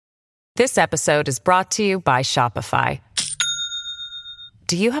This episode is brought to you by Shopify.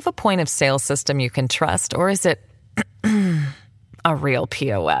 Do you have a point of sale system you can trust, or is it a real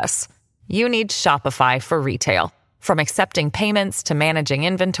POS? You need Shopify for retail. From accepting payments to managing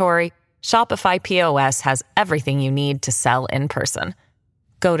inventory, Shopify POS has everything you need to sell in person.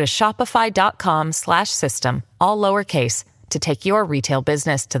 Go to shopify.com/system, all lowercase, to take your retail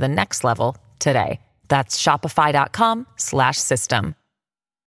business to the next level today. That's shopify.com/system.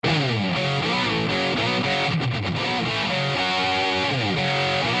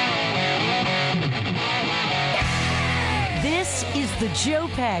 This is the Joe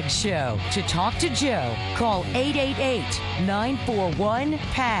Pags Show. To talk to Joe, call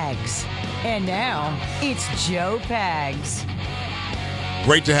 888-941-PAGS. And now, it's Joe Pags.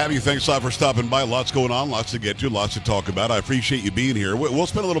 Great to have you. Thanks a lot for stopping by. Lots going on, lots to get to, lots to talk about. I appreciate you being here. We'll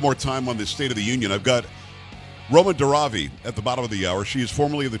spend a little more time on the State of the Union. I've got Roma Daravi at the bottom of the hour. She is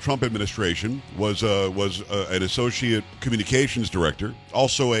formerly of the Trump administration, was an associate communications director,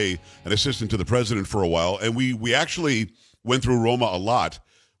 also an assistant to the president for a while. And we actually went through Roma a lot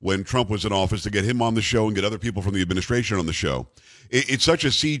when Trump was in office to get him on the show and get other people from the administration on the show. It's such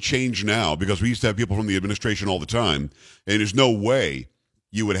a sea change now because we used to have people from the administration all the time, and there's no way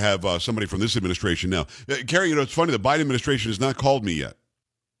you would have somebody from this administration now. Carrie, it's funny, the Biden administration has not called me yet.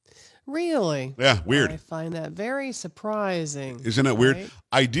 Really? Yeah, weird. I find that very surprising. Isn't that weird?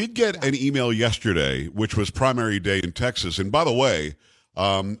 I did get an email yesterday, which was primary day in Texas. And by the way,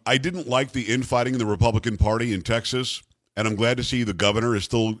 I didn't like the infighting in the Republican Party in Texas. And I'm glad to see the governor is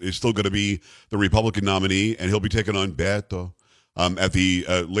still going to be the Republican nominee, and he'll be taking on Beto at the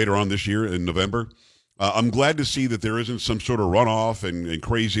later on this year in November. I'm glad to see that there isn't some sort of runoff and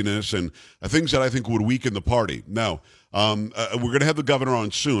craziness and things that I think would weaken the party. Now, we're going to have the governor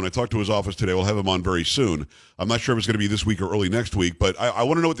on soon. I talked to his office today. We'll have him on very soon. I'm not sure if it's going to be this week or early next week, but I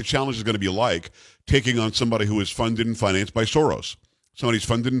want to know what the challenge is going to be like taking on somebody who is funded and financed by Soros. Somebody's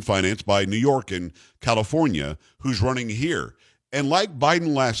funded and financed by New York and California who's running here. And like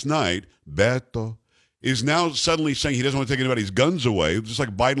Biden last night, Beto is now suddenly saying he doesn't want to take anybody's guns away, just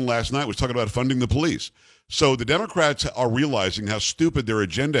like Biden last night was talking about funding the police. So the Democrats are realizing how stupid their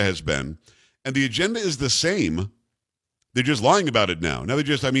agenda has been, and the agenda is the same. They're just lying about it now. Now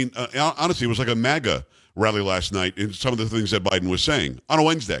honestly, it was like a MAGA rally last night in some of the things that Biden was saying on a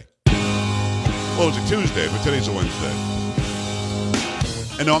Wednesday. Well, it was a Tuesday, but today's a Wednesday.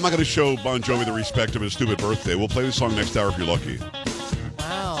 And no, I'm not going to show Bon Jovi the respect of his stupid birthday. We'll play the song next hour if you're lucky.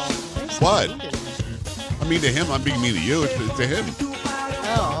 Wow. What? I mean to him. I'm being mean to you. It's to him.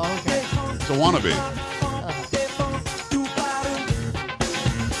 Oh, okay. It's a wannabe.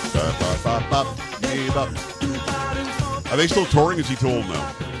 Are they still touring? Is he too old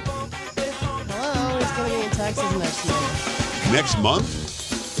now? Hello, he's going to be in Texas next month. Next month?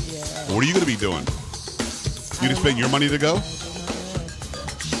 Yeah. What are you going to be doing? You going to spend your money to go?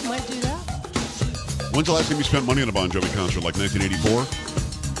 Might do that. When's the last time you spent money on a Bon Jovi concert? Like 1984?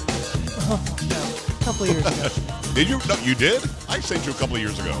 Oh, no. A couple of years ago. Did you? No, you did? I sent you a couple of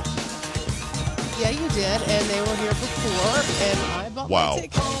years ago. Yeah, you did, and they were here before, and I bought my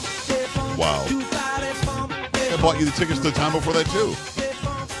tickets. Wow. I bought you the tickets to the time before that, too.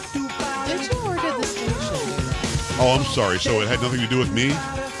 Did you, or did the station? Oh, I'm sorry. So it had nothing to do with me?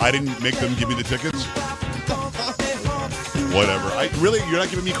 I didn't make them give me the tickets? Whatever. You're not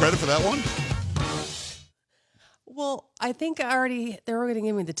giving me credit for that one? Well, I think they were going to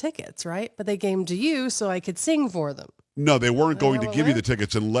give me the tickets, right? But they gave them to you so I could sing for them. No, they weren't going to give you the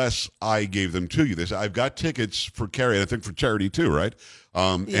tickets unless I gave them to you. They said, I've got tickets for Carrie, and I think for charity too, right?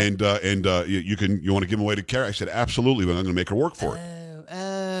 Yeah. And you want to give them away to Carrie? I said, absolutely, but I'm going to make her work for it.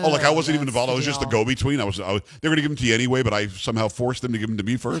 Like I wasn't even involved. I was just the go-between. They were going to give them to you anyway, but I somehow forced them to give them to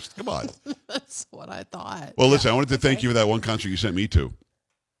me first. Come on. That's what I thought. Well, listen, I wanted to thank you for that one concert you sent me to.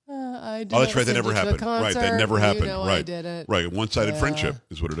 I did. Oh, that's right. That never happened. Right. That never happened. Right. I did it. Right. One-sided friendship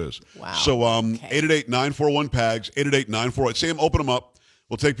is what it is. Wow. So 888-941-PAGS, 888-941. Sam, open them up.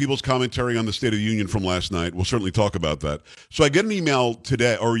 We'll take people's commentary on the State of the Union from last night. We'll certainly talk about that. So I get an email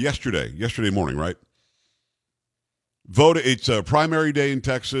today, or yesterday morning, right? It's a primary day in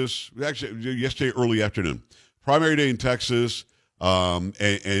Texas. Actually, yesterday early afternoon. Primary day in Texas.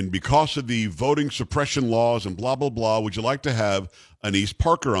 And because of the voting suppression laws and blah, blah, blah, would you like to have Anise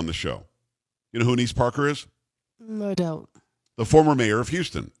Parker on the show? You know who Anise Parker is? I don't. The former mayor of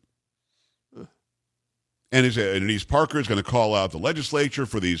Houston. And Anise Parker is going to call out the legislature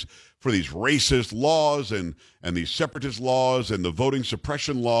for these racist laws and these separatist laws and the voting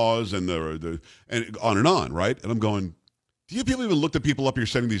suppression laws and and on, right? And I'm going, do you people even look at people up you're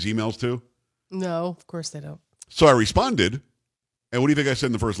sending these emails to? No, of course they don't. So I responded, and what do you think I said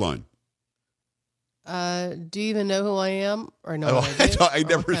in the first line? Do you even know who I am? Or no? I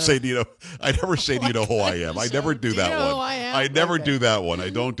never say, do you know? I never say, do you know who I am? I never do that one. I never do that one. I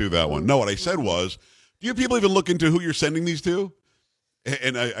don't do that one. No, what I said was, do you people even look into who you're sending these to?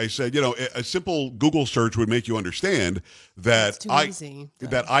 And I said, a simple Google search would make you understand that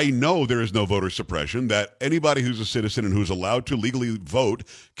I know there is no voter suppression, that anybody who's a citizen and who's allowed to legally vote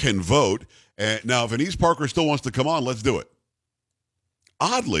can vote. And now, if Anise Parker still wants to come on, let's do it.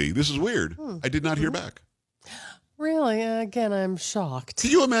 Oddly, this is weird. I did not hear back. Really? Again, I'm shocked.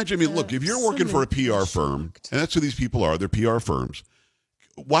 Can you imagine? I mean, look, if you're working for a PR firm, and that's who these people are, they're PR firms,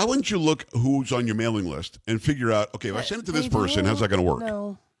 why wouldn't you look who's on your mailing list and figure out, okay, if I send it to this person, how's that going to work?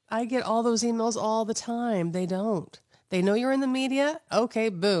 No, I get all those emails all the time. They don't. They know you're in the media. Okay,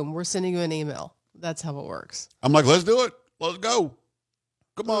 boom, we're sending you an email. That's how it works. I'm like, let's do it. Let's go.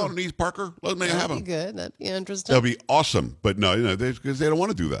 Come on, Anise Parker. Let's make it happen. That'd be good. That'd be interesting. That'd be awesome. But no, because they don't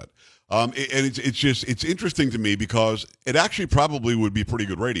want to do that. And it's interesting to me because it actually probably would be pretty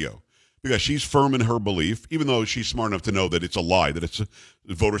good radio because she's firm in her belief, even though she's smart enough to know that it's a lie, that it's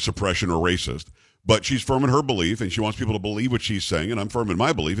voter suppression or racist. But she's firm in her belief, and she wants people to believe what she's saying, and I'm firm in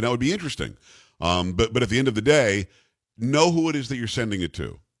my belief, and that would be interesting. But at the end of the day, know who it is that you're sending it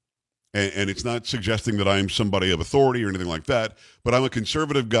to. And it's not suggesting that I'm somebody of authority or anything like that, but I'm a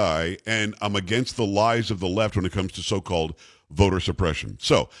conservative guy, and I'm against the lies of the left when it comes to so-called voter suppression.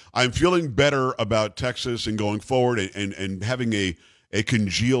 So I'm feeling better about Texas and going forward and having a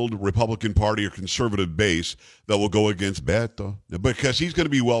congealed Republican Party or conservative base that will go against Beto, because he's going to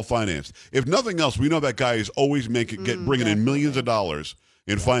be well-financed. If nothing else, we know that guy is always bringing in millions of dollars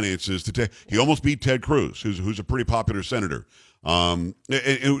in finances. He almost beat Ted Cruz, who's a pretty popular senator. He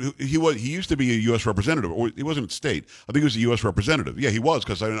used to be a U.S. representative, or he wasn't state. I think he was a U.S. representative. Yeah, he was,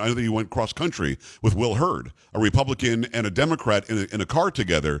 because I think he went cross country with Will Hurd, a Republican and a Democrat in a car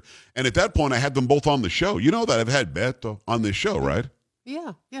together. And at that point, I had them both on the show. You know that I've had Beto on this show, right?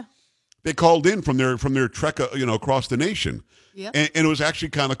 Yeah. They called in from their trek, across the nation, and it was actually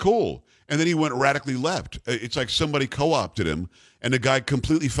kind of cool. And then he went radically left. It's like somebody co-opted him, and the guy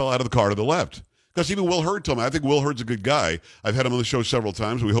completely fell out of the car to the left. Because even Will Hurd told me, I think Will Hurd's a good guy. I've had him on the show several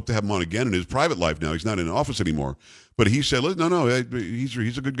times. We hope to have him on again in his private life now. He's not in an office anymore. But he said, no,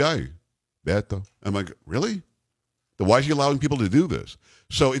 he's a good guy. Beto. I'm like, really? Then why is he allowing people to do this?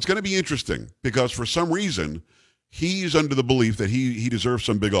 So it's going to be interesting, because for some reason, he's under the belief that he deserves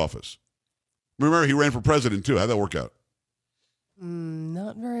some big office. Remember, he ran for president, too. How'd that work out?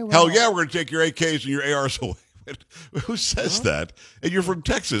 Not very well. Hell yeah, we're going to take your AKs and your ARs away. Who says that? And you're from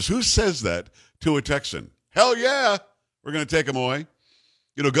Texas. Who says that to a Texan? Hell yeah, we're going to take them away.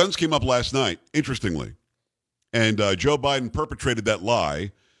 Guns came up last night, interestingly. And Joe Biden perpetrated that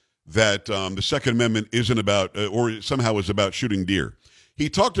lie that the Second Amendment isn't about, or somehow is about shooting deer. He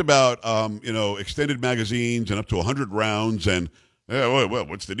talked about, extended magazines and up to 100 rounds. And, well,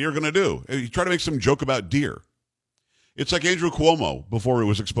 what's the deer going to do? He tried to make some joke about deer. It's like Andrew Cuomo, before it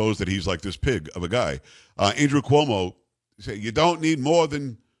was exposed that he's like this pig of a guy. Andrew Cuomo said, you don't need more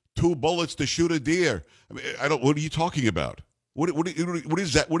than 2 bullets to shoot a deer. I mean, what are you talking about? What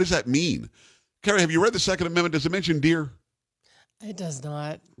is that? What does that mean? Carrie, have you read the Second Amendment? Does it mention deer? It does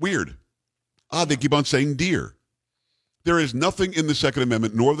not. Weird. They keep on saying deer. There is nothing in the Second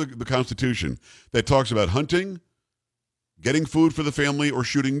Amendment, nor the Constitution, that talks about hunting, getting food for the family, or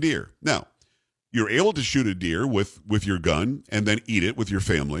shooting deer. Now, you're able to shoot a deer with your gun and then eat it with your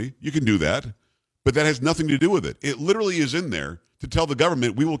family. You can do that, but that has nothing to do with it. It literally is in there to tell the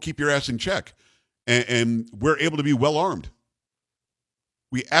government, we will keep your ass in check, and we're able to be well armed.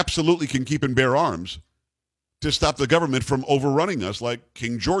 We absolutely can keep and bear arms to stop the government from overrunning us like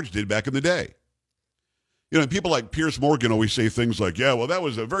King George did back in the day. People like Piers Morgan always say things like, yeah, well, that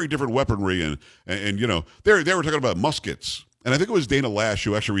was a very different weaponry, and they were talking about muskets. And I think it was Dana Lash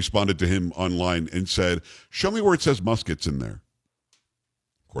who actually responded to him online and said, show me where it says muskets in there.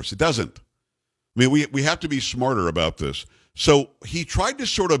 Of course, it doesn't. I mean, we have to be smarter about this. So he tried to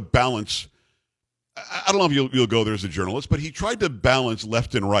sort of balance. I don't know if you'll go there as a journalist, but he tried to balance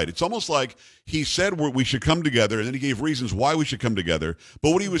left and right. It's almost like he said we should come together, and then he gave reasons why we should come together.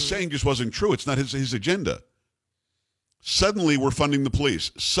 But what he was saying just wasn't true. It's not his agenda. Suddenly, we're funding the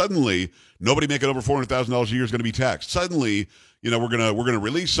police. Suddenly, nobody making over $400,000 a year is going to be taxed. Suddenly, we're going to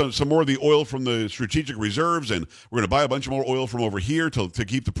release some more of the oil from the strategic reserves, and we're going to buy a bunch more oil from over here to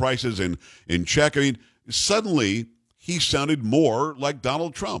keep the prices in check. I mean, suddenly, he sounded more like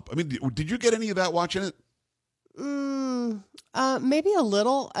Donald Trump. I mean, did you get any of that watching it? Maybe a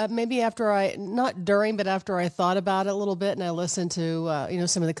little. Maybe after not during, but after I thought about it a little bit, and I listened to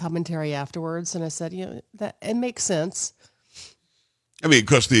some of the commentary afterwards, and I said, that it makes sense. I mean,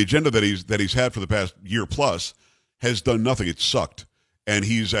 because the agenda that he's had for the past year plus has done nothing. It's sucked. And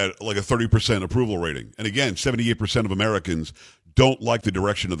he's at like a 30% approval rating. And again, 78% of Americans don't like the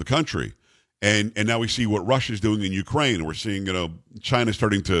direction of the country. And now we see what Russia's doing in Ukraine. We're seeing, China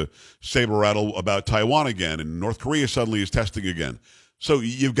starting to saber rattle about Taiwan again, and North Korea suddenly is testing again. So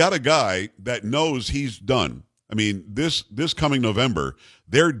you've got a guy that knows he's done. I mean, this coming November,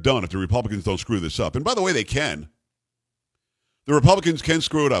 they're done if the Republicans don't screw this up. And by the way, they can. The Republicans can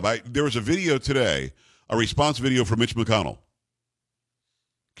screw it up. There was a video today, a response video from Mitch McConnell.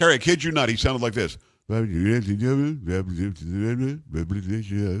 Carrie, I kid you not, he sounded like this. Look who the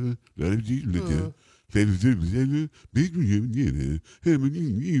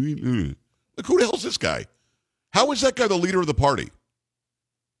hell's this guy? How is that guy the leader of the party?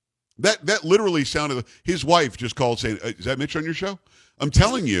 That literally sounded. His wife just called saying, "Is that Mitch on your show?" I'm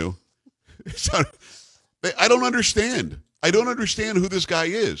telling you, I don't understand. I don't understand who this guy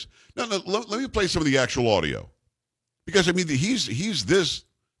is. No, let me play some of the actual audio, because I mean he's this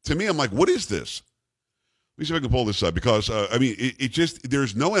to me. I'm like, what is this? Let me see if I can pull this up, because it just,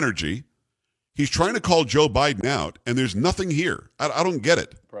 there's no energy. He's trying to call Joe Biden out, and there's nothing here. I don't get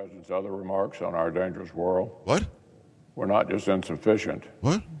it. The President's other remarks on our dangerous world. What? Were not just insufficient.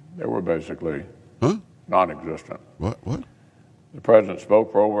 What? They were basically Huh? non-existent. What? The President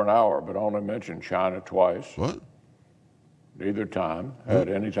spoke for over an hour, but only mentioned China twice. What? Neither time had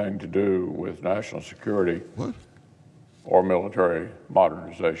anything to do with national security What? or military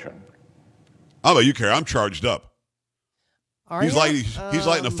modernization. How about you, Carrie? I'm charged up. He's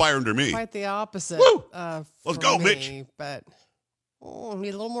lighting a fire under me. Quite the opposite. Woo! Let's go, me, Mitch. But need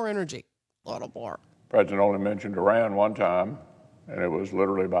a little more energy. A little more. The President only mentioned Iran one time, and it was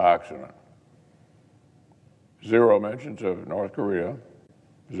literally by accident. Zero mentions of North Korea.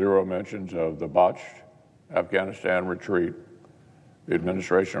 Zero mentions of the botched Afghanistan retreat the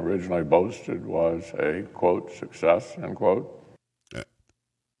administration originally boasted was a, quote, success, end quote.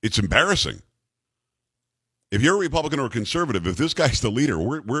 It's embarrassing. If you're a Republican or a conservative, if this guy's the leader,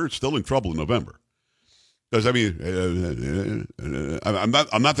 we're still in trouble in November. Because I mean, I'm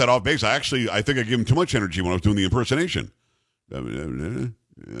not that off base. I think I gave him too much energy when I was doing the impersonation. And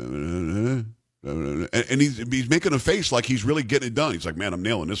he's making a face like he's really getting it done. He's like, man, I'm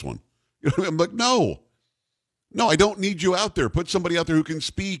nailing this one. I'm like, no, I don't need you out there. Put somebody out there who can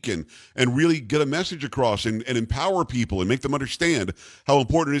speak and really get a message across and empower people and make them understand how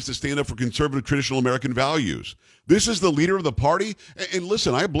important it is to stand up for conservative, traditional American values. This is the leader of the party. And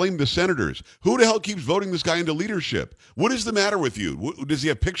listen, I blame the senators. Who the hell keeps voting this guy into leadership? What is the matter with you? Does he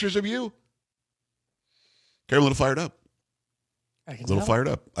have pictures of you? Okay, I'm a little fired up. Fired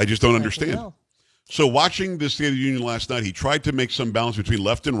up. I just don't understand. So watching the State of the Union last night, he tried to make some balance between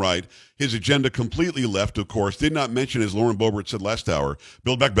left and right. His agenda completely left, of course. Did not mention, as Lauren Boebert said last hour,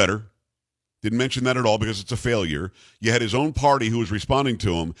 Build Back Better. Didn't mention that at all because it's a failure. You had his own party who was responding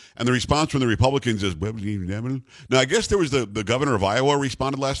to him, and the response from the Republicans is, now, I guess there was the governor of Iowa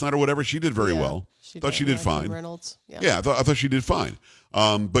responded last night or whatever. She did very well. She did fine. Reynolds. Yeah, I thought she did fine.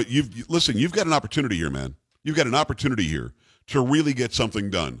 But you've got an opportunity here, man. You've got an opportunity here to really get something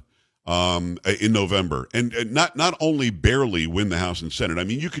done in November, and not only barely win the House and Senate. I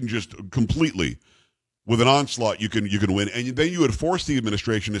mean, you can just completely, with an onslaught, you can win, and then you would force the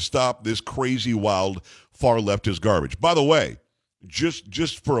administration to stop this crazy, wild, far leftist garbage. By the way,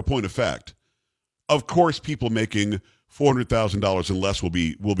 just for a point of fact, of course, people making $400,000 and less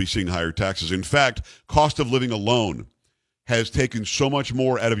will be seeing higher taxes. In fact, cost of living alone has taken so much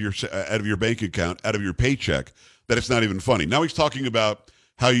more out of your bank account, out of your paycheck, that it's not even funny. Now he's talking about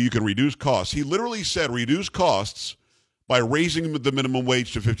how you can reduce costs. He literally said reduce costs by raising the minimum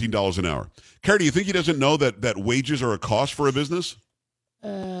wage to $15 an hour. Carrie, do you think he doesn't know that wages are a cost for a business?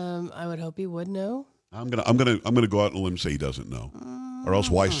 I would hope he would know. I'm gonna go out on a limb and say he doesn't know, or else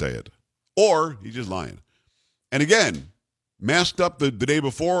why say it? Or he's just lying. And again, masked up the day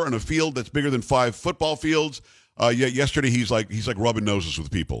before in a field that's bigger than 5 football fields. Yet yesterday he's like rubbing noses with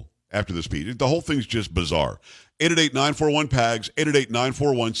people after the speech. The whole thing's just bizarre. 888-941-PAGS,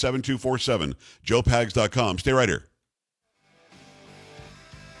 888-941-7247, joepags.com. Stay right here.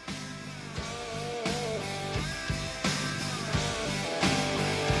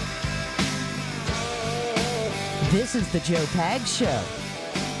 This is the Joe Pags Show.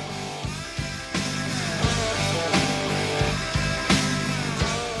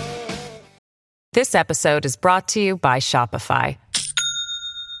 This episode is brought to you by Shopify.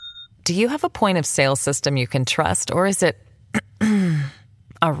 Do you have a point of sale system you can trust, or is it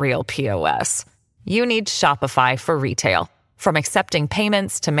a real POS? You need Shopify for retail. From accepting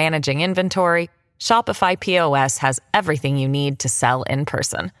payments to managing inventory, Shopify POS has everything you need to sell in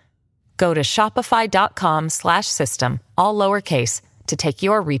person. Go to shopify.com/system, all lowercase, to take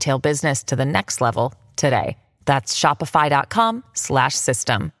your retail business to the next level today. That's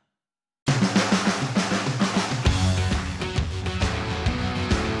shopify.com/system.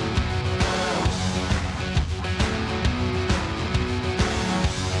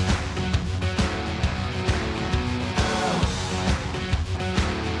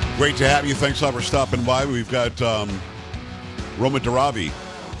 Great to have you. Thanks a lot for stopping by. We've got Roma Daravi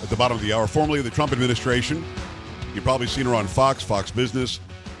at the bottom of the hour, formerly of the Trump administration. You've probably seen her on Fox Business.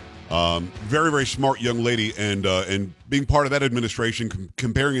 Very, very smart young lady, and being part of that administration,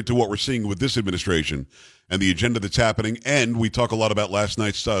 comparing it to what we're seeing with this administration and the agenda that's happening. And we talk a lot about last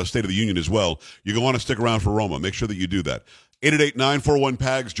night's State of the Union as well. You're going to want to stick around for Roma. Make sure that you do that.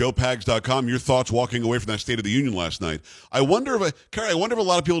 888-941-PAGS, joepags.com. Your thoughts walking away from that State of the Union last night. I wonder if a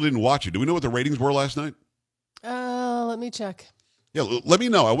lot of people didn't watch it. Do we know what the ratings were last night? Let me check. Yeah, let me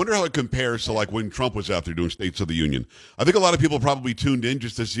know. I wonder how it compares to like when Trump was out there doing States of the Union. I think a lot of people probably tuned in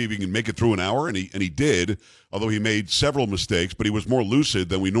just to see if he can make it through an hour, and he did, although he made several mistakes, but he was more lucid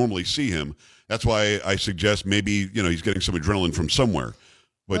than we normally see him. That's why I suggest maybe, he's getting some adrenaline from somewhere.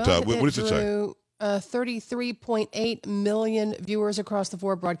 But what does it say? 33.8 million viewers across the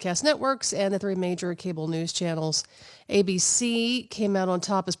 4 broadcast networks and the 3 major cable news channels. ABC came out on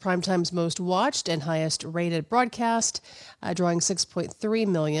top as primetime's most watched and highest rated broadcast, drawing 6.3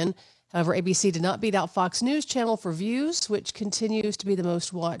 million. However, ABC did not beat out Fox News Channel for views, which continues to be the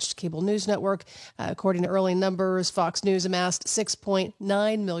most watched cable news network. According to early numbers, Fox News amassed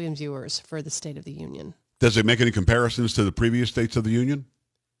 6.9 million viewers for the State of the Union. Does it make any comparisons to the previous States of the Union?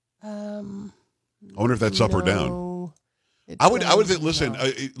 I wonder if that's up or down. I would think, listen,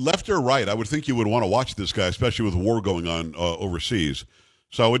 left or right, I would think you would want to watch this guy, especially with war going on overseas.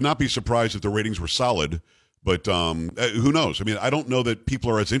 So I would not be surprised if the ratings were solid, but who knows? I mean, I don't know that people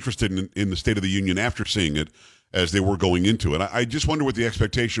are as interested in the State of the Union after seeing it as they were going into it. I just wonder what the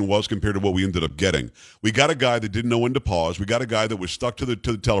expectation was compared to what we ended up getting. We got a guy that didn't know when to pause. We got a guy that was stuck to the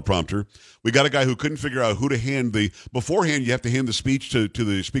teleprompter. We got a guy who couldn't figure out who to hand beforehand. You have to hand the speech to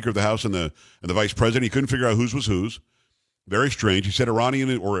the Speaker of the House and the Vice President. He couldn't figure out whose was whose. Very strange. He said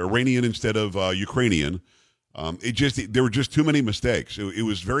Iranian instead of Ukrainian. There were just too many mistakes. It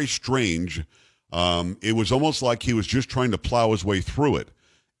was very strange. It was almost like he was just trying to plow his way through it.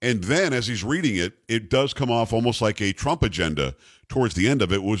 And then as he's reading it, it does come off almost like a Trump agenda towards the end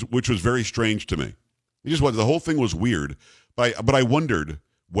of it, which was very strange to me. The whole thing was weird, but I wondered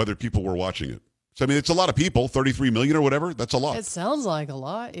whether people were watching it. So, I mean, it's a lot of people, 33 million or whatever. That's a lot. It sounds like a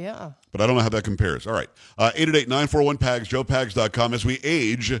lot, yeah. But I don't know how that compares. All right. 888-941-PAGS, joepags.com. As we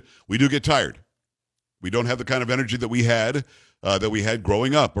age, we do get tired. We don't have the kind of energy that we had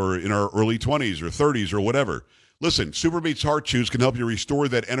growing up or in our early 20s or 30s or whatever. Listen, Super Beats Heart Chews can help you restore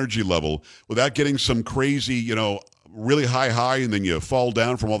that energy level without getting some crazy, really high, and then you fall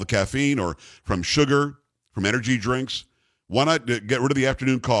down from all the caffeine or from sugar, from energy drinks. Why not get rid of the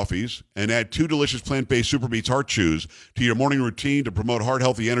afternoon coffees and add 2 delicious plant-based Super Beats Heart Chews to your morning routine to promote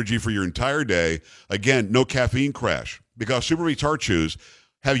heart-healthy energy for your entire day? Again, no caffeine crash, because Super Beats Heart Chews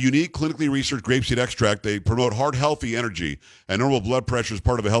have unique, clinically researched grapeseed extract. They promote heart-healthy energy and normal blood pressure as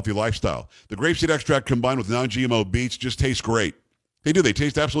part of a healthy lifestyle. The grapeseed extract combined with non-GMO beets just tastes great. They do. They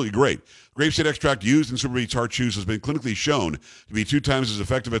taste absolutely great. Grapeseed extract used in Super Beats Heart Chews has been clinically shown to be 2 times as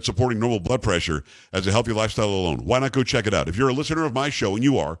effective at supporting normal blood pressure as a healthy lifestyle alone. Why not go check it out? If you're a listener of my show, and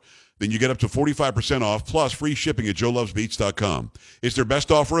you are, then you get up to 45% off plus free shipping at joelovesbeats.com. It's their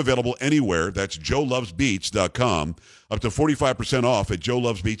best offer available anywhere. That's joelovesbeats.com. Up to 45% off at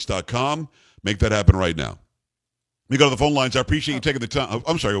joelovesbeats.com. Make that happen right now. We go to the phone lines. I appreciate you taking the time. Oh,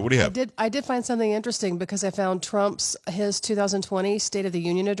 I'm sorry. What do you have? I did find something interesting because I found his 2020 State of the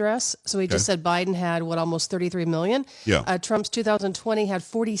Union address. So he just said Biden had almost 33 million. Yeah. Trump's 2020 had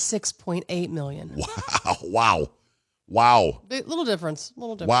 46.8 million. Wow. Little difference.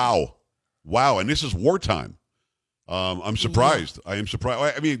 Wow. And this is wartime. I'm surprised. Yeah. I am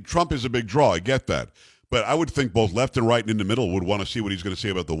surprised. I mean, Trump is a big draw. I get that. But I would think both left and right and in the middle would want to see what he's going to say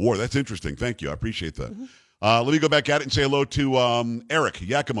about the war. That's interesting. Thank you. I appreciate that. Mm-hmm. Let me go back at it and say hello to Eric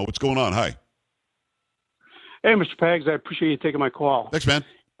Yakima. What's going on? Hi. Hey, Mr. Pags. I appreciate you taking my call. Thanks, man.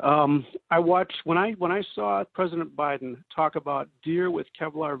 I watched when I saw President Biden talk about deer with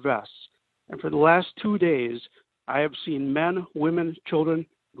Kevlar vests, and for the last 2 days, I have seen men, women, children,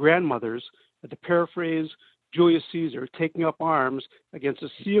 grandmothers, to paraphrase Julius Caesar, taking up arms against a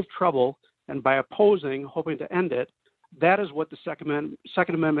sea of trouble, and by opposing, hoping to end it. That is what the Second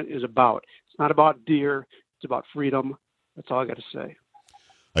Amendment is about. It's not about deer. It's about freedom. That's all I got to say.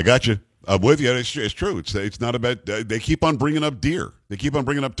 I got you. I'm with you. It's true. It's not about. They keep on bringing up deer. They keep on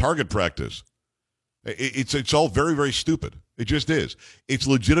bringing up target practice. It's all very, very stupid. It just is. It's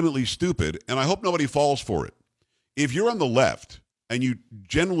legitimately stupid, and I hope nobody falls for it. If you're on the left and you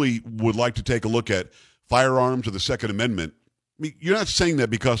generally would like to take a look at firearms or the Second Amendment, I mean, you're not saying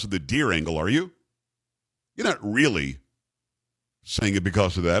that because of the deer angle, are you? You're not really saying it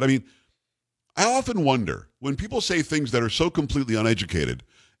because of that. I mean, I often wonder when people say things that are so completely uneducated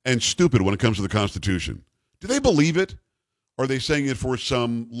and stupid when it comes to the Constitution, do they believe it? Or are they saying it for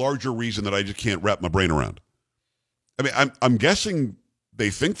some larger reason that I just can't wrap my brain around? I mean, I'm guessing they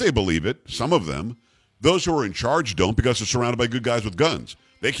think they believe it, some of them. Those who are in charge don't because they're surrounded by good guys with guns.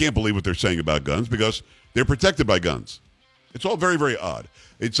 They can't believe what they're saying about guns because they're protected by guns. It's all very, very odd.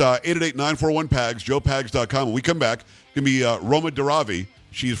 It's 888-941-PAGS, joepags.com. When we come back, it's going to be Roma Daravi.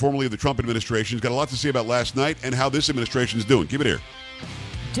 She is formerly of the Trump administration. She's got a lot to say about last night and how this administration is doing. Keep it here.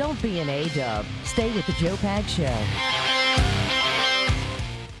 Don't be an A-dub. Stay with the Joe Pags Show.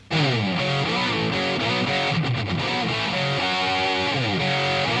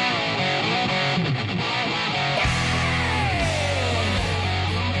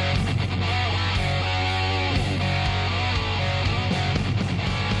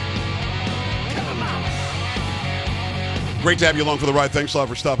 Great to have you along for the ride. Thanks a lot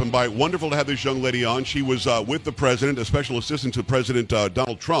for stopping by. Wonderful to have this young lady on. She was with the president, a special assistant to President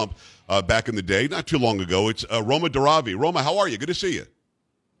Donald Trump back in the day, not too long ago. It's Roma Daravi. Roma, how are you? Good to see you.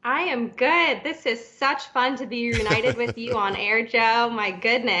 I am good. This is such fun to be reunited with you on air, Joe. My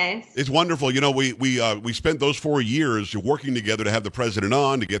goodness. It's wonderful. You know, we spent those 4 years working together to have the president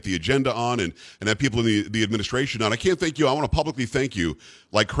on, to get the agenda on, and have people in the administration on. I can't thank you. I want to publicly thank you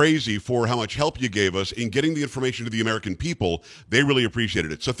like crazy for how much help you gave us in getting the information to the American people. They really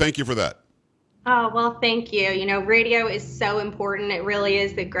appreciated it. So thank you for that. Oh, well, thank you. You know, radio is so important. It really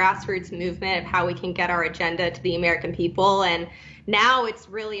is the grassroots movement of how we can get our agenda to the American people. And now it's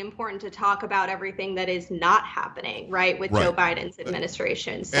really important to talk about everything that is not happening, right, with Joe Biden's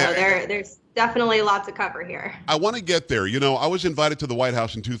administration. So there's definitely a lot to cover here. I want to get there. You know, I was invited to the White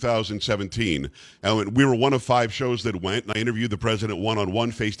House in 2017, and we were one of 5 shows that went, and I interviewed the president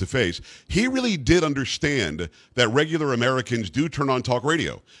one-on-one, face-to-face. He really did understand that regular Americans do turn on talk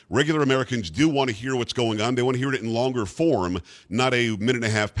radio. Regular Americans do want to hear what's going on. They want to hear it in longer form, not a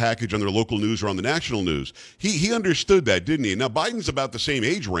minute-and-a-half package on their local news or on the national news. He understood that, didn't he? Now, Biden's about the same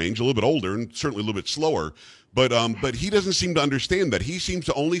age range, a little bit older, and certainly a little bit slower. But he doesn't seem to understand that. He seems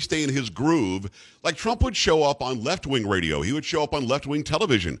to only stay in his groove. Like Trump would show up on left-wing radio. He would show up on left-wing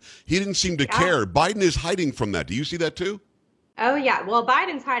television. He didn't seem to care. Biden is hiding from that. Do you see that too? Oh, yeah. Well,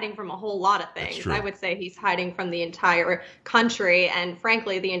 Biden's hiding from a whole lot of things. I would say he's hiding from the entire country and,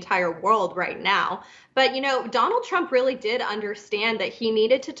 frankly, the entire world right now. But, you know, Donald Trump really did understand that he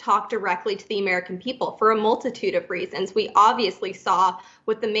needed to talk directly to the American people for a multitude of reasons. We obviously saw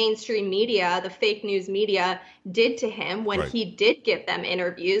what the mainstream media, the fake news media, did to him when he did give them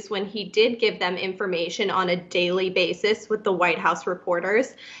interviews, when he did give them information on a daily basis with the White House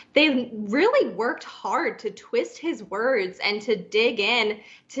reporters. They really worked hard to twist his words and to dig in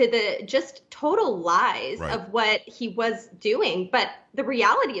to the just total lies of what he was doing. But the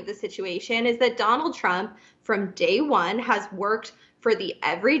reality of the situation is that Donald Trump, from day one, has worked for the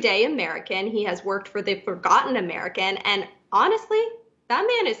everyday American. He has worked for the forgotten American. And honestly, that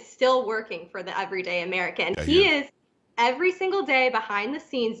man is still working for the everyday American. He is every single day behind the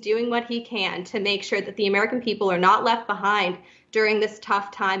scenes doing what he can to make sure that the American people are not left behind during this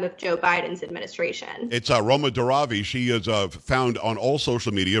tough time of Joe Biden's administration. It's Roma Daravi. She is found on all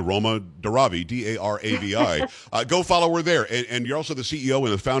social media, Roma Daravi, Daravi. Go follow her there. And you're also the CEO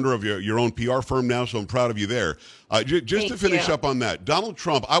and the founder of your own PR firm now, so I'm proud of you there. Just to finish up on that, Donald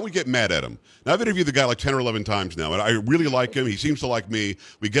Trump, I would get mad at him. Now, I've interviewed the guy like 10 or 11 times now, and I really like him. He seems to like me.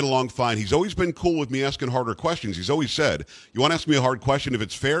 We get along fine. He's always been cool with me asking harder questions. He's always said, you want to ask me a hard question if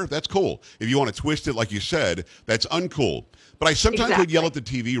it's fair? That's cool. If you want to twist it like you said, that's uncool. But I sometimes would yell at the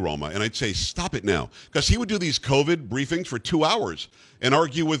TV, Roma, and I'd say, stop it now. Because he would do these COVID briefings for 2 hours and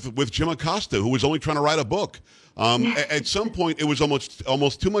argue with Jim Acosta, who was only trying to write a book. At some point, it was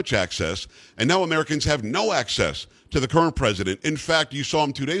almost too much access, and now Americans have no access to the current president. In fact, you saw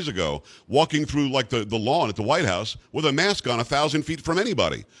him 2 days ago walking through like the lawn at the White House with a mask on 1,000 feet from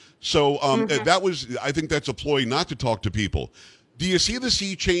anybody. So I think that's a ploy not to talk to people. Do you see the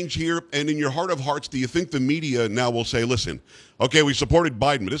sea change here? And in your heart of hearts, do you think the media now will say, listen, okay, we supported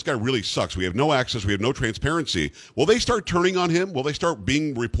Biden, but this guy really sucks. We have no access. We have no transparency. Will they start turning on him? Will they start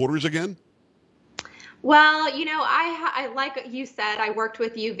being reporters again? Well, I like you said, I worked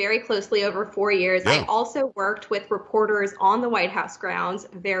with you very closely over 4 years. I Yeah. also worked with reporters on the White House grounds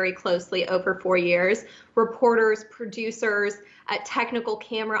very closely over 4 years. Reporters, producers, technical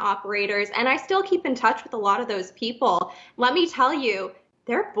camera operators, and I still keep in touch with a lot of those people. Let me tell you,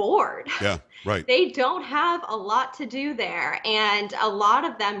 they're bored. Yeah, right. They don't have a lot to do there, and a lot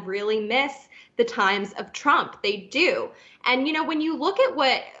of them really miss the times of Trump. They do. And when you look at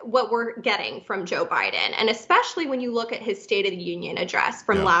what we're getting from Joe Biden, and especially when you look at his State of the Union address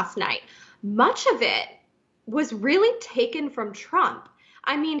from last night, much of it was really taken from Trump.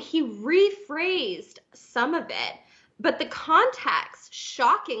 I mean, he rephrased some of it, but the context,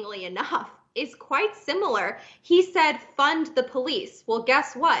 shockingly enough, is quite similar. He said, fund the police. Well,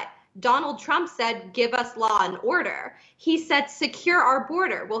 guess what? Donald Trump said, give us law and order. He said, secure our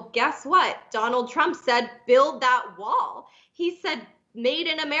border. Well, guess what? Donald Trump said, build that wall. He said, made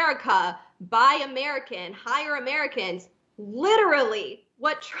in America, buy American, hire Americans. Literally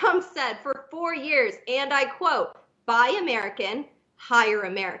what Trump said for 4 years. And I quote, buy American, hire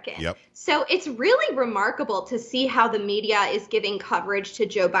American. Yep. So it's really remarkable to see how the media is giving coverage to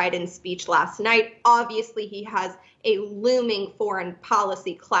Joe Biden's speech last night. Obviously, he has a looming foreign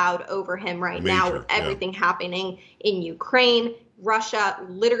policy cloud over him right now with everything happening in Ukraine, Russia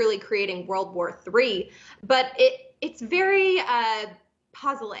literally creating World War III. But it's very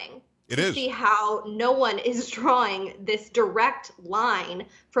puzzling to see how no one is drawing this direct line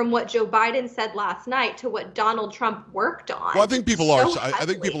from what Joe Biden said last night to what Donald Trump worked on. Well, I think people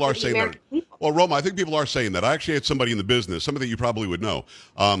are saying that. Well, Roma, I think people are saying that. I actually had somebody in the business, somebody that you probably would know,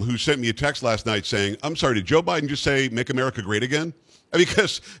 who sent me a text last night saying, I'm sorry, did Joe Biden just say, make America great again?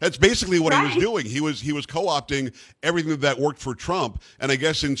 Because that's basically what he was doing. He was co-opting everything that worked for Trump, and I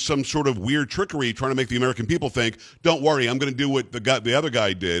guess in some sort of weird trickery, trying to make the American people think, "Don't worry, I'm going to do what the other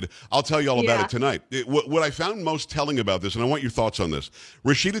guy did. I'll tell you all about it tonight." What I found most telling about this, and I want your thoughts on this,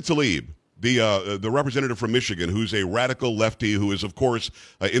 Rashida Tlaib, the representative from Michigan, who's a radical lefty, who is of course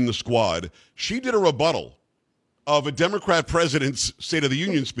in the squad, she did a rebuttal of a Democrat president's State of the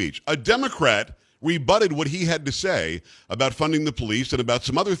Union speech. A Democrat rebutted what he had to say about funding the police and about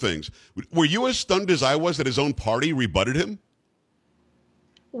some other things. Were you as stunned as I was that his own party rebutted him?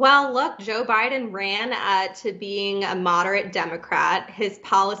 Well, look, Joe Biden ran to being a moderate Democrat. His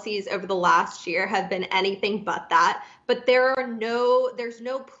policies over the last year have been anything but that. But there's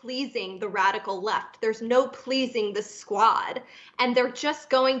no pleasing the radical left. There's no pleasing the squad. And they're just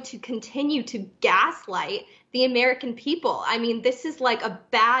going to continue to gaslight the American people. I mean, this is like a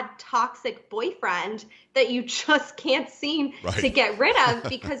bad, toxic boyfriend that you just can't seem to get rid of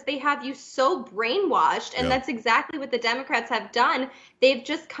because they have you so brainwashed. And that's exactly what the Democrats have done. They've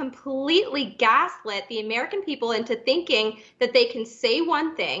just completely gaslit the American people into thinking that they can say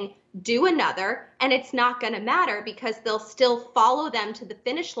one thing, do another, and it's not going to matter because they'll still follow them to the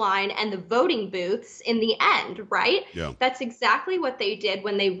finish line and the voting booths in the end, right? Yeah. That's exactly what they did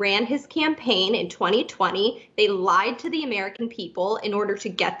when they ran his campaign in 2020. They lied to the American people in order to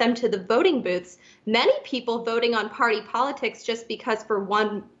get them to the voting booths. Many people voting on party politics just because for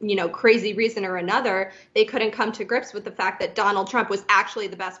one, crazy reason or another, they couldn't come to grips with the fact that Donald Trump was actually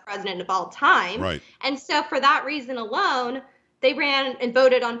the best president of all time. Right. And so for that reason alone, they ran and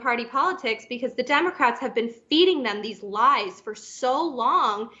voted on party politics because the Democrats have been feeding them these lies for so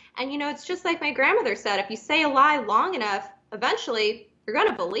long. And, it's just like my grandmother said, if you say a lie long enough, eventually you're going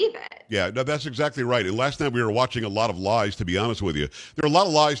to believe it. Yeah, no, that's exactly right. And last night we were watching a lot of lies, to be honest with you. There are a lot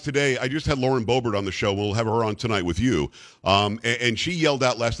of lies today. I just had Lauren Boebert on the show. We'll have her on tonight with you. And she yelled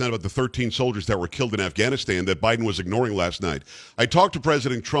out last night about the 13 soldiers that were killed in Afghanistan that Biden was ignoring last night. I talked to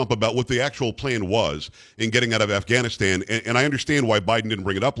President Trump about what the actual plan was in getting out of Afghanistan. And I understand why Biden didn't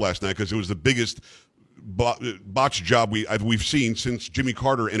bring it up last night, because it was the biggest botched job we've seen since Jimmy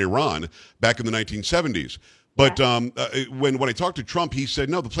Carter in Iran back in the 1970s. But when I talked to Trump, he said,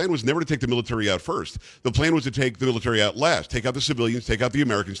 no, the plan was never to take the military out first. The plan was to take the military out last, take out the civilians, take out the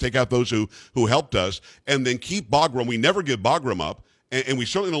Americans, take out those who helped us, and then keep Bagram. We never give Bagram up, and we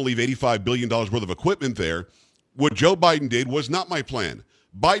certainly don't leave $85 billion worth of equipment there. What Joe Biden did was not my plan.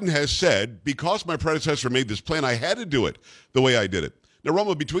 Biden has said, because my predecessor made this plan, I had to do it the way I did it. Now,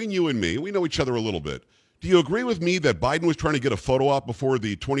 Roma, between you and me, we know each other a little bit. Do you agree with me that Biden was trying to get a photo op before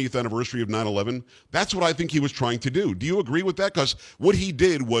the 20th anniversary of 9/11? That's what I think he was trying to do. Do you agree with that? Because what he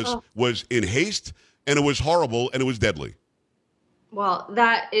did was in haste, and it was horrible, and it was deadly. Well,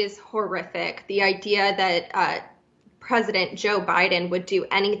 that is horrific. The idea that President Joe Biden would do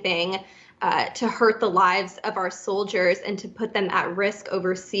anything to hurt the lives of our soldiers and to put them at risk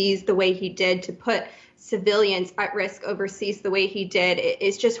overseas the way he did, to put civilians at risk overseas the way he did,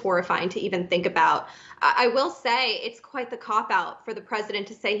 is just horrifying to even think about. I will say it's quite the cop-out for the president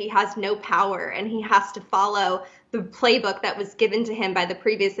to say he has no power and he has to follow the playbook that was given to him by the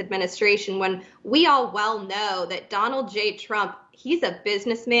previous administration, when we all well know that Donald J. Trump, he's a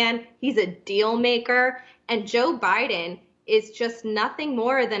businessman, he's a deal maker, and Joe Biden is just nothing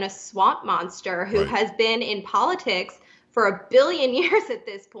more than a swamp monster who has been in politics for 1 billion years at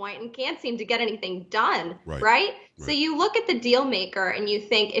this point and can't seem to get anything done, right? So you look at the deal maker and you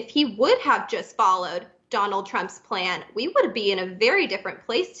think if he would have just followed Donald Trump's plan, we would be in a very different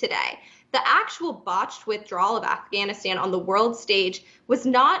place today. The actual botched withdrawal of Afghanistan on the world stage was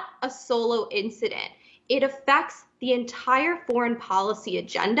not a solo incident. It affects the entire foreign policy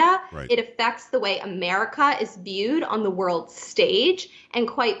agenda. It affects the way America is viewed on the world stage. And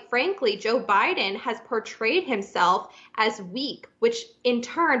quite frankly, Joe Biden has portrayed himself as weak, which in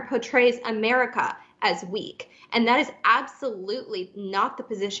turn portrays America as weak. And that is absolutely not the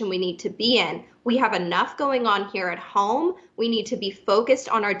position we need to be in. We have enough going on here at home. We need to be focused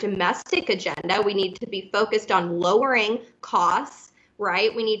on our domestic agenda. We need to be focused on lowering costs,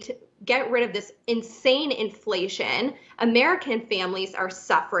 right? We need to get rid of this insane inflation. American families are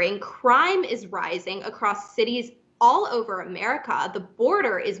suffering. Crime is rising across cities all over America. The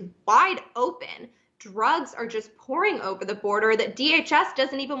border is wide open. Drugs are just pouring over the border that DHS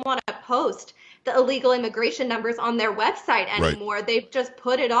doesn't even want to post the illegal immigration numbers on their website anymore. They've just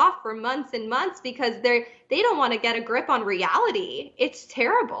put it off for months and months because they don't want to get a grip on reality. It's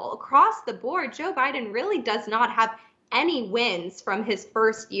terrible. Across the board, Joe Biden really does not have any wins from his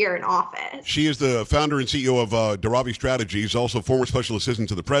first year in office. She is the founder and CEO of Daravi Strategies, also former special assistant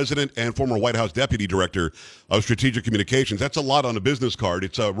to the president and former White House deputy director of strategic communications. That's a lot on a business card.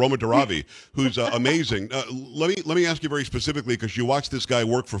 It's Roma Daravi, who's amazing. Let me ask you very specifically, because you watched this guy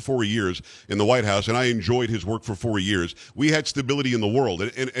work for 4 years in the White House, and I enjoyed his work for 4 years. We had stability in the world,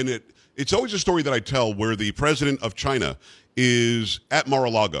 and it's always a story that I tell where the president of China is at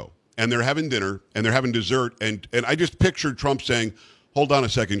Mar-a-Lago, and they're having dinner, and they're having dessert, and I just pictured Trump saying, hold on a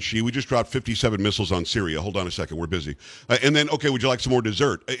second, Xi, we just dropped 57 missiles on Syria. Hold on a second, we're busy. And then, okay, would you like some more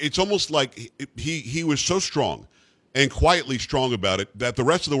dessert? It's almost like he was so strong and quietly strong about it that the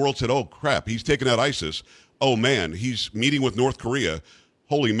rest of the world said, oh, crap, he's taking out ISIS. Oh, man, he's meeting with North Korea.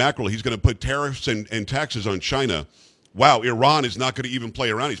 Holy mackerel, he's going to put tariffs and taxes on China. Wow, Iran is not going to even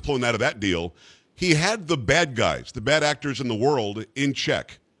play around. He's pulling out of that deal. He had the bad guys, the bad actors in the world in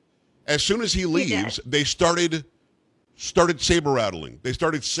check. As soon as he leaves, they started saber rattling. They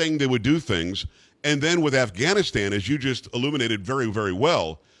started saying they would do things. And then with Afghanistan, as you just illuminated very, very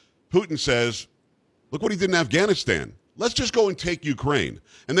well, Putin says, look what he did in Afghanistan. Let's just go and take Ukraine.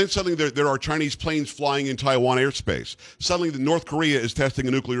 And then suddenly there are Chinese planes flying in Taiwan airspace. Suddenly North Korea is testing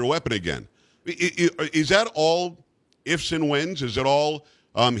a nuclear weapon again. Is that all ifs and whens? Is it all,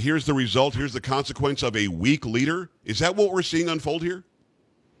 here's the result, here's the consequence of a weak leader? Is that what we're seeing unfold here?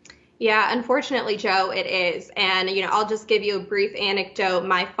 Yeah, unfortunately, Joe, it is. And, I'll just give you a brief anecdote.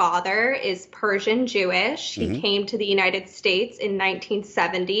 My father is Persian Jewish. He came to the United States in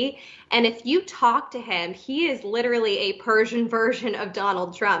 1970. And if you talk to him, he is literally a Persian version of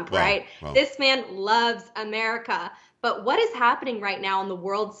Donald Trump, right? Wow. This man loves America. But what is happening right now on the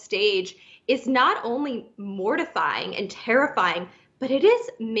world stage is not only mortifying and terrifying, but it is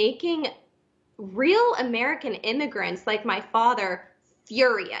making real American immigrants like my father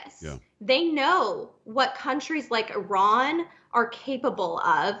furious. Yeah. They know what countries like Iran are capable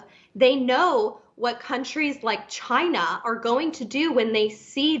of. They know what countries like China are going to do when they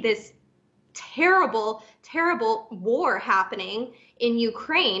see this terrible, terrible war happening in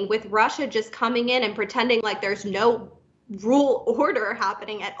Ukraine, with Russia just coming in and pretending like there's no rule order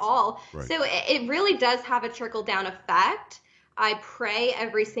happening at all. Right. So it really does have a trickle-down effect. I pray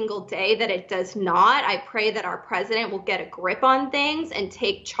every single day that it does not. I pray that our president will get a grip on things and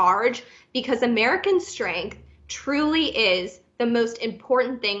take charge, because American strength truly is the most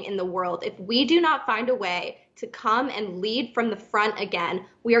important thing in the world. If we do not find a way to come and lead from the front again,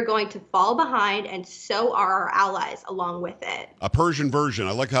 we are going to fall behind, and so are our allies along with it. A Persian version.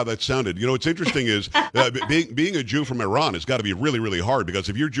 I like how that sounded. What's interesting is being a Jew from Iran has got to be really, really hard, because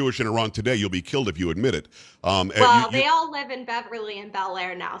if you're Jewish in Iran today, you'll be killed if you admit it. They all live in Beverly and Bel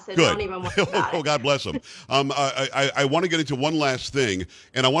Air now, so good. Don't even worry about it. Oh, God bless them. I want to get into one last thing,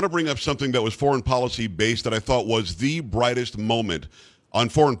 and I want to bring up something that was foreign policy based that I thought was the brightest moment on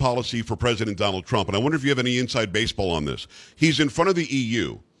foreign policy for President Donald Trump. And I wonder if you have any inside baseball on this. He's in front of the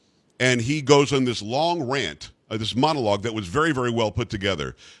EU, and he goes on this long rant this monologue that was very, very well put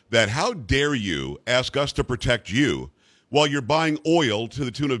together, that how dare you ask us to protect you while you're buying oil to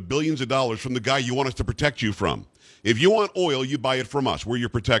the tune of billions of dollars from the guy you want us to protect you from. If you want oil, you buy it from us. We're your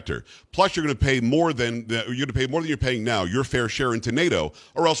protector. Plus, you're going to pay more than you're paying now, your fair share into NATO,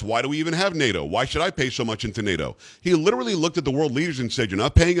 or else why do we even have NATO? Why should I pay so much into NATO? He literally looked at the world leaders and said, you're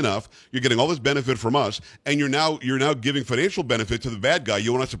not paying enough, you're getting all this benefit from us, and you're now giving financial benefit to the bad guy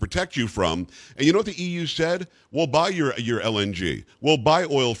you want us to protect you from. And you know what the EU said? We'll buy your LNG. We'll buy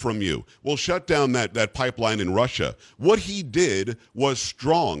oil from you. We'll shut down that pipeline in Russia. What he did was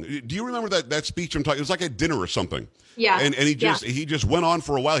strong. Do you remember that speech I'm talking? It was like at dinner or something. Yeah. And he just went on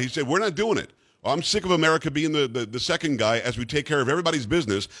for a while. He said, we're not doing it. I'm sick of America being the second guy as we take care of everybody's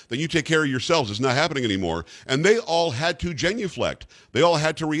business. Then you take care of yourselves. It's not happening anymore. And they all had to genuflect. They all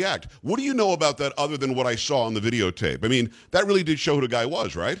had to react. What do you know about that other than what I saw on the videotape? I mean, that really did show who the guy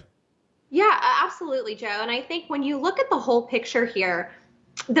was, right? Yeah, absolutely, Joe. And I think when you look at the whole picture here,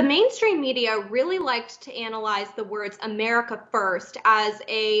 the mainstream media really liked to analyze the words America first as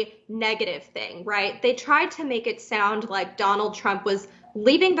a negative thing, right? They tried to make it sound like Donald Trump was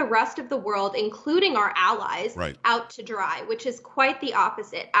leaving the rest of the world, including our allies, out to dry, which is quite the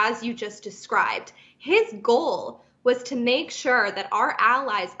opposite, as you just described. His goal was to make sure that our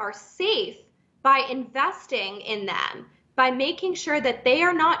allies are safe by investing in them, by making sure that they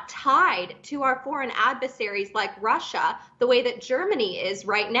are not tied to our foreign adversaries like Russia, the way that Germany is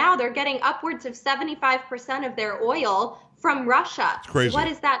right now. They're getting upwards of 75% of their oil from Russia. It's crazy. What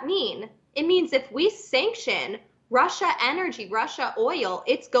does that mean? It means if we sanction Russia energy, Russia oil,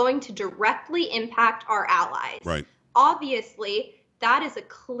 it's going to directly impact our allies. Right. Obviously, that is a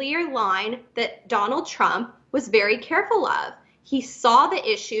clear line that Donald Trump was very careful of. He saw the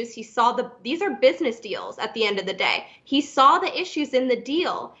issues. He saw these are business deals at the end of the day. He saw the issues in the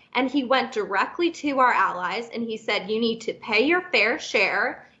deal, and he went directly to our allies and he said, you need to pay your fair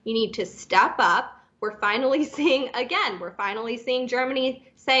share. You need to step up. We're finally seeing Germany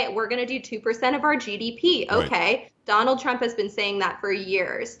say we're going to do 2% of our GDP. Okay. Right. Donald Trump has been saying that for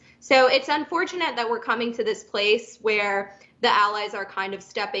years. So it's unfortunate that we're coming to this place where the allies are kind of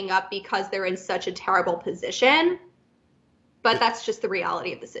stepping up because they're in such a terrible position. But that's just the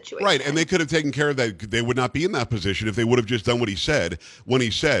reality of the situation. Right, and they could have taken care of that. They would not be in that position if they would have just done what he said when he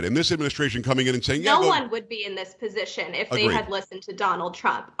said. And this administration coming in and saying, no one would be in this position if they had listened to Donald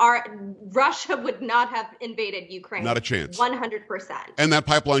Trump. Russia would not have invaded Ukraine. Not a chance. 100%. And that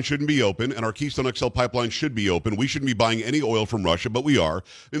pipeline shouldn't be open, and our Keystone XL pipeline should be open. We shouldn't be buying any oil from Russia, but we are.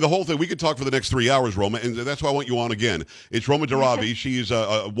 And the whole thing, we could talk for the next 3 hours, Roma, and that's why I want you on again. It's Roma Daravi. She's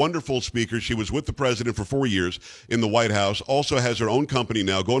a wonderful speaker. She was with the president for 4 years in the White House. Also has her own company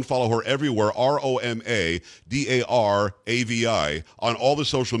now. Go and follow her everywhere, RomaDaravi, on all the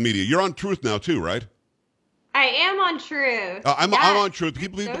social media. You're on Truth now too, right? I am on Truth. I'm on Truth.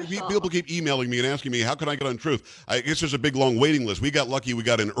 People keep emailing me and asking me, how can I get on Truth? I guess there's a big, long waiting list. We got lucky. We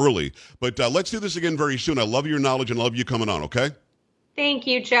got in early. But let's do this again very soon. I love your knowledge and love you coming on, okay? Thank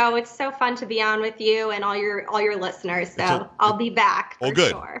you, Joe. It's so fun to be on with you and all your listeners. So I'll be back. Oh,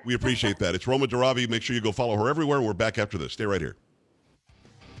 good. Sure. We appreciate that. It's Roma Daravi. Make sure you go follow her everywhere. We're back after this. Stay right here.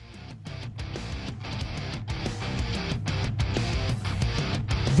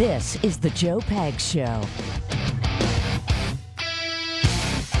 This is the Joe Pags Show.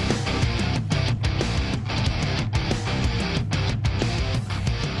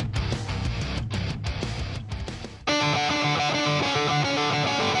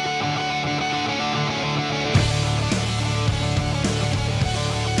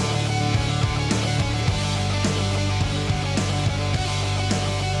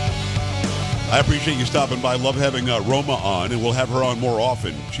 I appreciate you stopping by. Love having Roma on, and we'll have her on more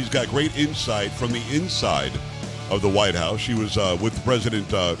often. She's got great insight from the inside of the White House. She was with President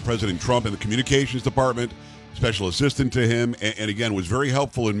Trump in the communications department, special assistant to him, and again, was very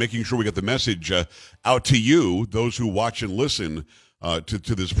helpful in making sure we get the message out to you, those who watch and listen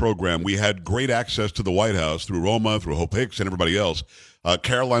to this program. We had great access to the White House through Roma, through Hope Hicks, and everybody else.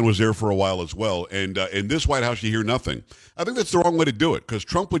 Caroline was there for a while as well. And in this White House, you hear nothing. I think that's the wrong way to do it, because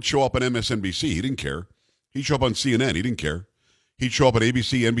Trump would show up on MSNBC. He didn't care. He'd show up on CNN. He didn't care. He'd show up on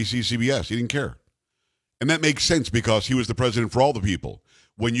ABC, NBC, CBS. He didn't care. And that makes sense because he was the president for all the people.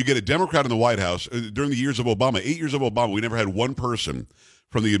 When you get a Democrat in the White House, during the years of Obama, 8 years of Obama, we never had one person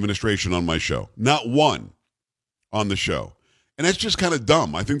from the administration on my show. Not one on the show. And that's just kind of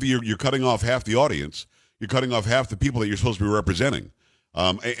dumb. I think that you're cutting off half the audience. You're cutting off half the people that you're supposed to be representing.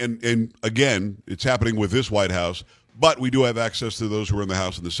 And again, it's happening with this White House, but we do have access to those who are in the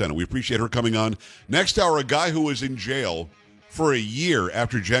House and the Senate. We appreciate her coming on. Next hour, a guy who was in jail for a year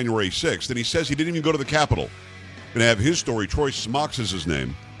after January 6th, and he says he didn't even go to the Capitol. Going to have his story. Troy Smocks is his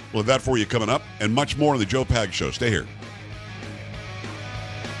name. We'll have that for you coming up, and much more on the Joe Pag Show. Stay here.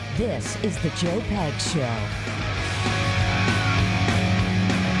 This is the Joe Pag Show.